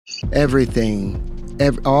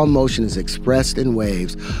All motion is expressed in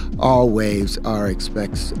waves. All waves are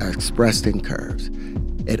expressed in curves.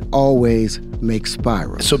 It always makes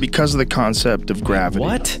spirals. So because of the concept of gravity.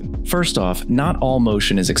 What? First off, not all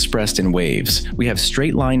motion is expressed in waves. We have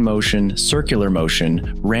straight line motion, circular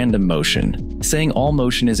motion, random motion. Saying all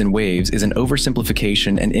motion is in waves is an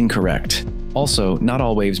oversimplification and incorrect. Also, not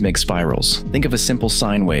all waves make spirals. Think of a simple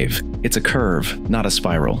sine wave. It's a curve, not a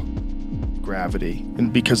spiral. Gravity,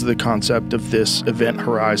 and because of the concept of this event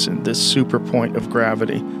horizon, this super point of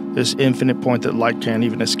gravity, this infinite point that light can't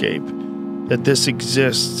even escape, that this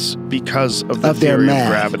exists because of the theory of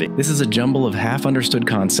gravity. This is a jumble of half-understood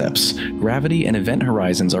concepts. Gravity and event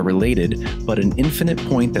horizons are related, but an infinite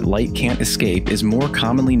point that light can't escape is more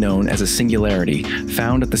commonly known as a singularity,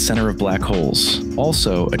 found at the center of black holes.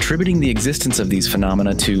 Also, attributing the existence of these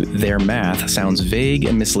phenomena to their math sounds vague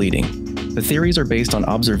and misleading. The theories are based on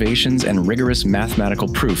observations and rigorous mathematical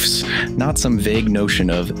proofs, not some vague notion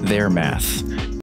of their math.